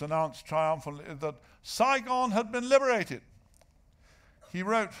loudspeakers announced triumphantly that Saigon had been liberated. He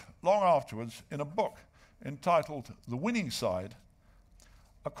wrote long afterwards in a book entitled The Winning Side,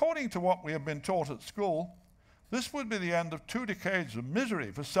 "According to what we have been taught at school, this would be the end of 2 decades of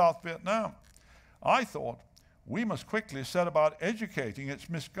misery for South Vietnam. I thought we must quickly set about educating its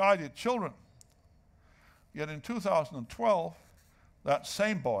misguided children." Yet in 2012, that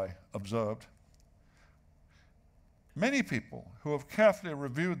same boy observed, "Many people who have carefully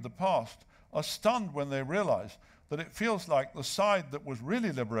reviewed the past are stunned when they realize that it feels like the side that was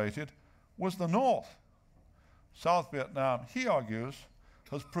really liberated was the North. South Vietnam," he argues,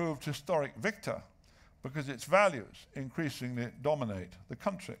 "has proved historic victor because its values increasingly dominate the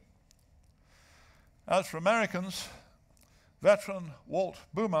country." As for Americans, veteran Walt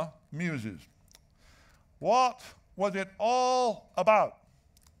Boomer muses, "What was it all about?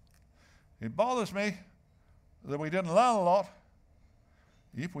 It bothers me that we didn't learn a lot.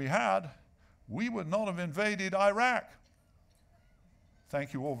 If we had, we would not have invaded Iraq."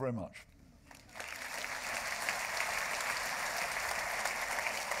 Thank you all very much.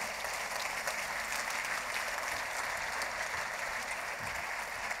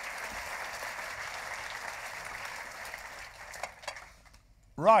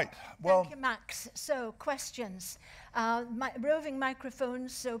 Right. Well, thank you, Max. So, questions. Roving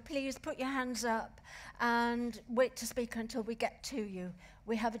microphones, so please put your hands up and wait to speak until we get to you.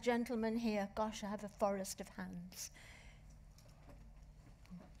 We have a gentleman here. Gosh, I have a forest of hands.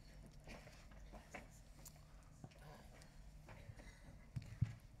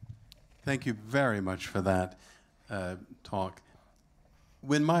 Thank you very much for that talk.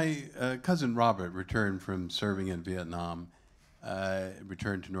 When my cousin Robert returned from serving in Vietnam,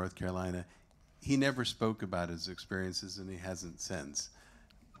 returned to North Carolina, he never spoke about his experiences, and he hasn't since.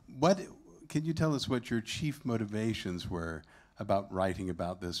 Can you tell us what your chief motivations were about writing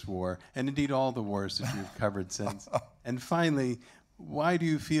about this war, and indeed all the wars that you've covered since? And finally, why do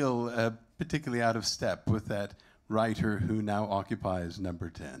you feel particularly out of step with that writer who now occupies number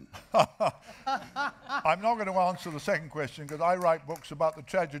 10? I'm not going to answer the second question because I write books about the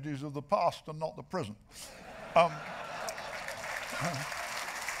tragedies of the past and not the present.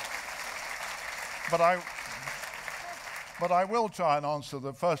 But I will try and answer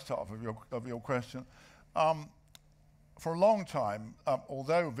the first half of your question. For a long time,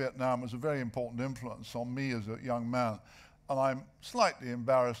 although Vietnam was a very important influence on me as a young man, and I'm slightly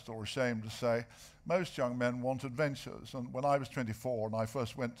embarrassed or ashamed to say, most young men want adventures. And when I was 24 and I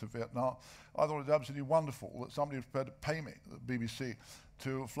first went to Vietnam, I thought it was absolutely wonderful that somebody was prepared to pay me, the BBC,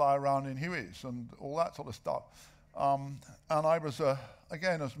 to fly around in Hueys and all that sort of stuff. And I was,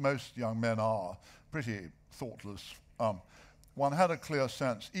 again, as most young men are, pretty thoughtless. One had a clear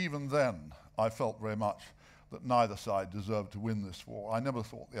sense, even then, I felt very much that neither side deserved to win this war. I never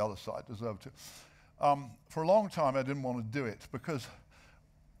thought the other side deserved to. For a long time, I didn't want to do it because,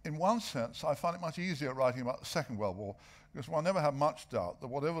 in one sense, I found it much easier writing about the Second World War because one never had much doubt that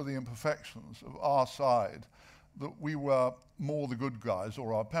whatever the imperfections of our side, that we were more the good guys,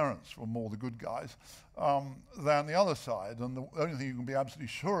 or our parents were more the good guys, than the other side. And the only thing you can be absolutely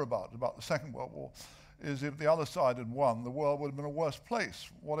sure about the Second World War is if the other side had won, the world would have been a worse place,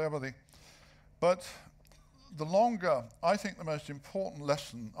 whatever the... But the longer, I think the most important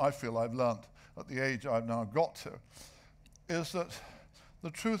lesson I feel I've learnt at the age I've now got to is that the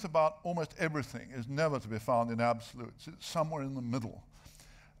truth about almost everything is never to be found in absolutes. It's somewhere in the middle.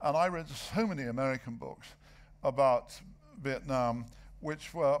 And I read so many American books about Vietnam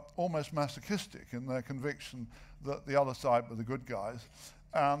which were almost masochistic in their conviction that the other side were the good guys.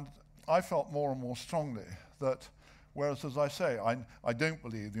 And I felt more and more strongly that, whereas, as I say, I don't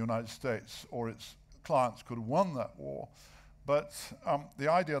believe the United States or its clients could have won that war, but the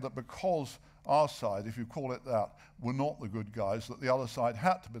idea that because our side, if you call it that, were not the good guys, that the other side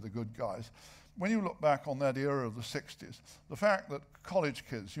had to be the good guys. When you look back on that era of the 60s, the fact that college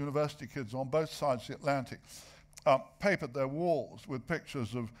kids, university kids on both sides of the Atlantic papered their walls with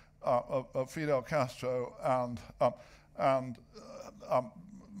pictures of Fidel Castro and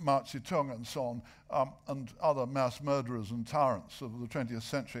Mao Zedong and so on, and other mass murderers and tyrants of the 20th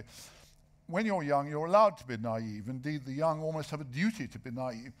century. When you're young, you're allowed to be naive. Indeed, the young almost have a duty to be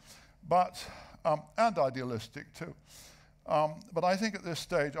naive, but and idealistic too. But I think at this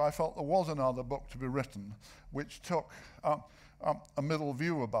stage I felt there was another book to be written which took a middle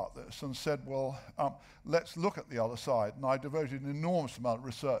view about this and said, well, let's look at the other side. And I devoted an enormous amount of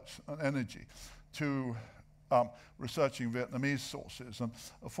research and energy to researching Vietnamese sources. And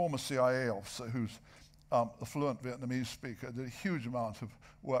a former CIA officer who's a fluent Vietnamese speaker did a huge amount of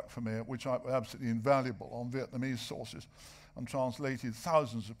work for me, which was absolutely invaluable, on Vietnamese sources, and translated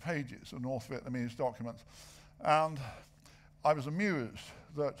thousands of pages of North Vietnamese documents. And I was amused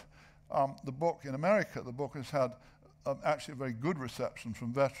that the book in America, the book has had actually a very good reception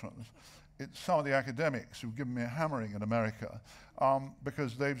from veterans. It's some of the academics who've given me a hammering in America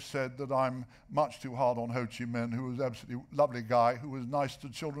because they've said that I'm much too hard on Ho Chi Minh, who was an absolutely lovely guy who was nice to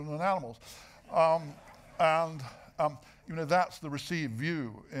children and animals. You know, that's the received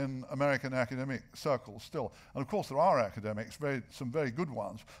view in American academic circles still. And of course there are academics, some very good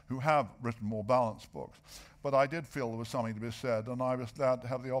ones, who have written more balanced books. But I did feel there was something to be said, and I was glad to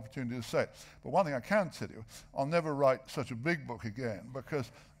have the opportunity to say it. But one thing I can tell you, I'll never write such a big book again,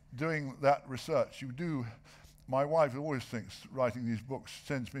 because doing that research, my wife always thinks writing these books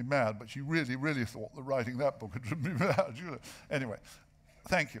sends me mad, but she really, really thought that writing that book had driven me mad. You know. Anyway,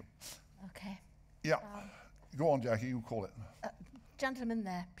 thank you. Okay. Yeah. Go on, Jackie, you call it. Gentleman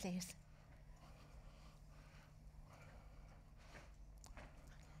there, please.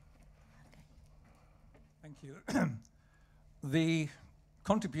 Thank you. The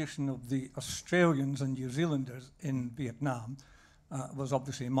contribution of the Australians and New Zealanders in Vietnam was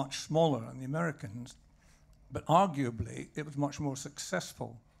obviously much smaller than the Americans, but arguably it was much more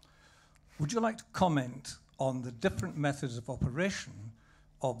successful. Would you like to comment on the different methods of operation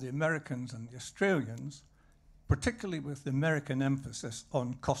of the Americans and the Australians, particularly with the American emphasis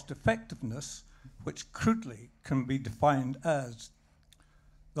on cost effectiveness, which crudely can be defined as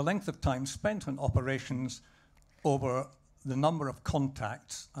the length of time spent on operations over the number of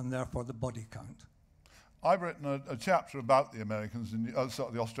contacts and therefore the body count? I've written a chapter about the Americans, and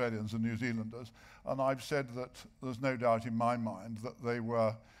the Australians and New Zealanders, and I've said that there's no doubt in my mind that they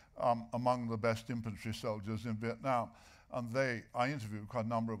were among the best infantry soldiers in Vietnam. And I interviewed quite a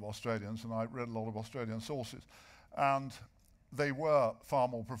number of Australians, and I read a lot of Australian sources, and they were far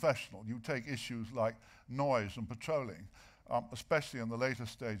more professional. You take issues like noise and patrolling, especially in the later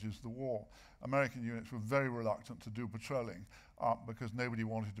stages of the war. American units were very reluctant to do patrolling because nobody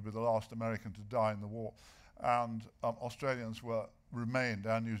wanted to be the last American to die in the war. And Australians remained,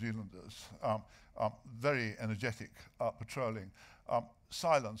 and New Zealanders, very energetic patrolling.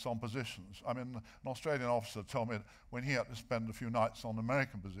 Silence on positions. I mean, an Australian officer told me when he had to spend a few nights on an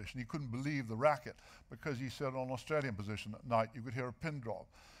American position, he couldn't believe the racket, because he said on an Australian position at night you could hear a pin drop.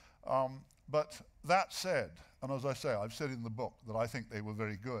 But that said, and as I say, I've said in the book that I think they were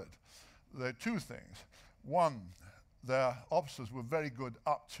very good. There are two things. One, their officers were very good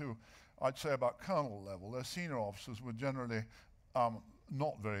up to, I'd say, about colonel level. Their senior officers were generally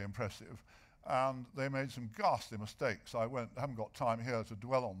not very impressive, and they made some ghastly mistakes. I haven't got time here to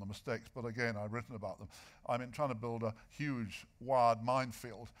dwell on the mistakes, but again, I've written about them. I mean, trying to build a huge wired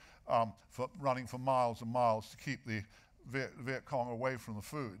minefield for running for miles and miles to keep the Viet Cong away from the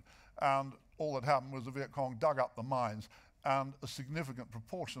food. And all that happened was the Viet Cong dug up the mines, and a significant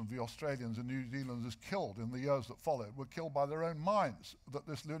proportion of the Australians and New Zealanders killed in the years that followed were killed by their own mines that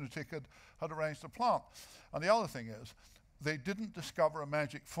this lunatic had arranged to plant. And the other thing is, they didn't discover a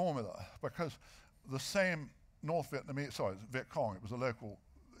magic formula, because the same Viet Cong, it was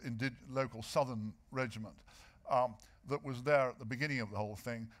a local southern regiment that was there at the beginning of the whole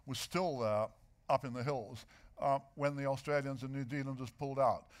thing, was still there up in the hills when the Australians and New Zealanders pulled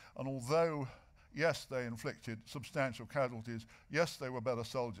out. And although, yes, they inflicted substantial casualties, yes, they were better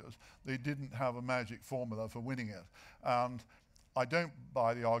soldiers, they didn't have a magic formula for winning it. And I don't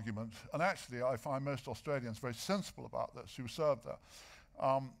buy the argument, and actually I find most Australians very sensible about this who served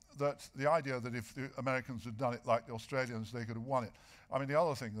there, that the idea that if the Americans had done it like the Australians, they could have won it. I mean, the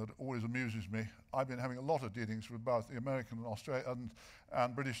other thing that always amuses me, I've been having a lot of dealings with both the American and Australian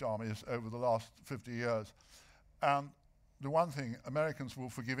and British armies over the last 50 years. And the one thing, Americans will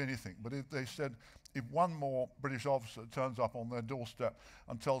forgive anything, but if they said, if one more British officer turns up on their doorstep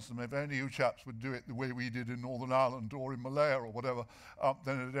and tells them, if only you chaps would do it the way we did in Northern Ireland or in Malaya or whatever,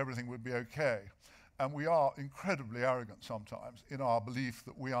 then everything would be okay. And we are incredibly arrogant sometimes in our belief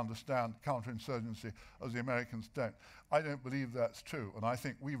that we understand counterinsurgency as the Americans don't. I don't believe that's true, and I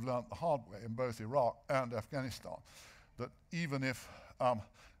think we've learnt the hard way in both Iraq and Afghanistan that even if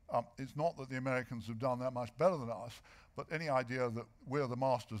it's not that the Americans have done that much better than us, but any idea that we're the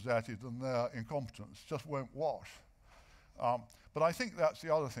masters at it and their incompetence just won't wash. But I think that's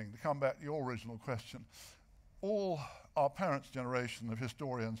the other thing, to come back to your original question. All our parents' generation of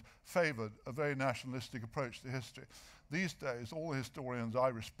historians favoured a very nationalistic approach to history. These days, all the historians I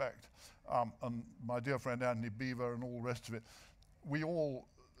respect, and my dear friend Anthony Beaver and all the rest of it,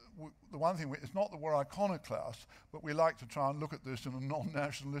 the one thing, it's not that we're iconoclasts, but we like to try and look at this in a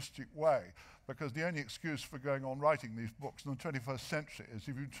non-nationalistic way, because the only excuse for going on writing these books in the 21st century is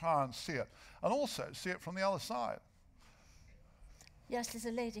if you try and see it, and also see it from the other side. Yes, there's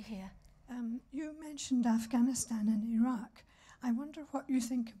a lady here. You mentioned Afghanistan and Iraq. I wonder what you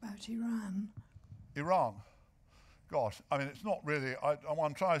think about Iran. Iran. Gosh, I mean, it's not really,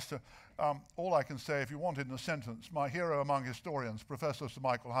 one tries to, all I can say, if you wanted in a sentence, my hero among historians, Professor Sir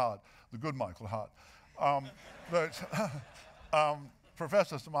Michael Howard, the good Michael Howard.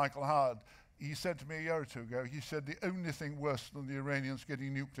 Professor Sir Michael Howard, he said to me a year or two ago, he said the only thing worse than the Iranians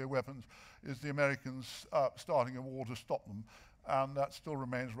getting nuclear weapons is the Americans starting a war to stop them, and that still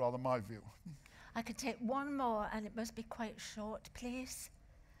remains rather my view. I could take one more, and it must be quite short, please.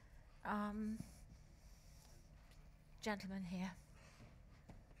 Gentleman here.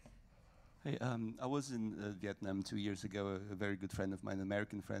 Hey, I was in Vietnam 2 years ago. A very good friend of mine, an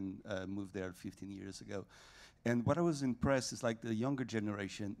American friend, moved there 15 years ago. And what I was impressed is like the younger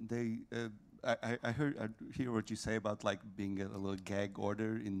generation, they, I hear what you say about like being a little gag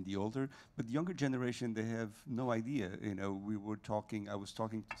order in the older, but the younger generation, they have no idea. You know, I was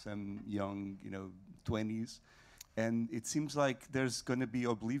talking to some young, 20s, and it seems like there's going to be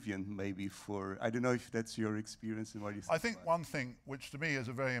oblivion maybe for, I don't know if that's your experience and what you think. I think one thing which to me is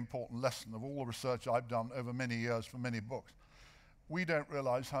a very important lesson of all the research I've done over many years for many books, we don't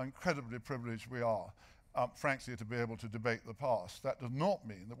realize how incredibly privileged we are, frankly, to be able to debate the past. That does not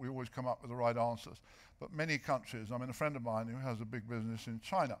mean that we always come up with the right answers, but many countries, I mean, a friend of mine who has a big business in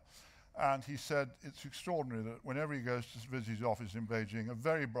China, and he said it's extraordinary that whenever he goes to visit his office in Beijing, a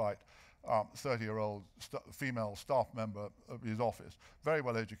very bright 30-year-old female staff member of his office, very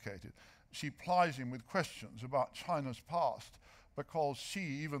well educated, she plies him with questions about China's past because she,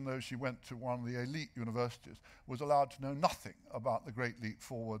 even though she went to one of the elite universities, was allowed to know nothing about the Great Leap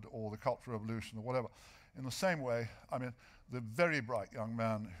Forward or the Cultural Revolution or whatever. In the same way, I mean, the very bright young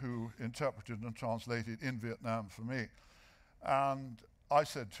man who interpreted and translated in Vietnam for me, and I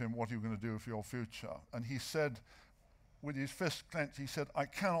said to him, what are you going to do for your future? And he said, with his fist clenched, he said, I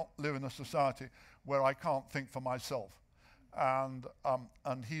cannot live in a society where I can't think for myself. And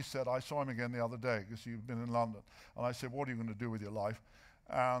he said, I saw him again the other day, because he'd been in London, and I said, what are you going to do with your life?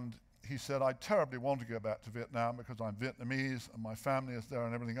 And he said, I terribly want to go back to Vietnam because I'm Vietnamese and my family is there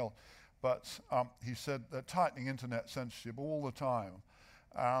and everything else. But he said, they're tightening internet censorship all the time.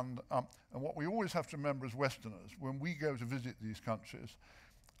 And what we always have to remember as Westerners, when we go to visit these countries,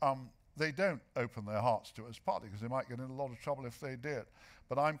 they don't open their hearts to us, partly because they might get in a lot of trouble if they did.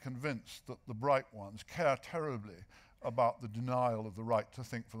 But I'm convinced that the bright ones care terribly about the denial of the right to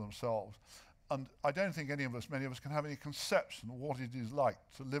think for themselves. And I don't think many of us can have any conception of what it is like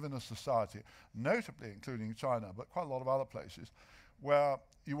to live in a society, notably including China, but quite a lot of other places, where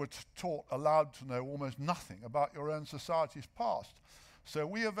you were allowed to know almost nothing about your own society's past. So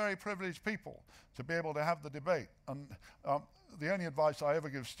we are very privileged people to be able to have the debate. And the only advice I ever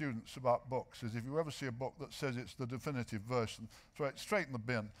give students about books is if you ever see a book that says it's the definitive version, throw it straight in the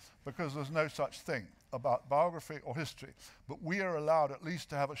bin, because there's no such thing about biography or history. But we are allowed at least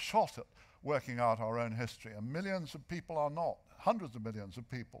to have a shot at working out our own history, and millions of people are not, hundreds of millions of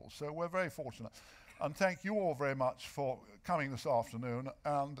people. So we're very fortunate. And thank you all very much for coming this afternoon,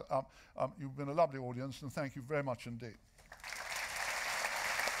 and you've been a lovely audience, and thank you very much indeed.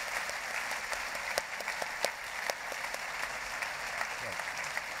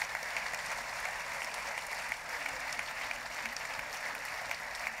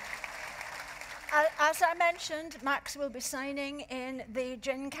 As I mentioned, Max will be signing in the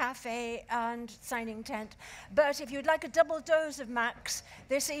Gin Cafe and signing tent. But if you'd like a double dose of Max,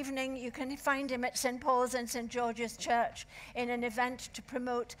 this evening you can find him at St. Paul's and St. George's Church in an event to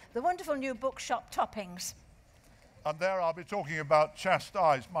promote the wonderful new bookshop Toppings. And there I'll be talking about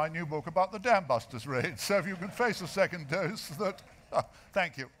Chastised, my new book about the Dam Busters raid. So if you can face a second dose,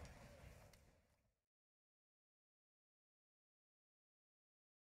 thank you.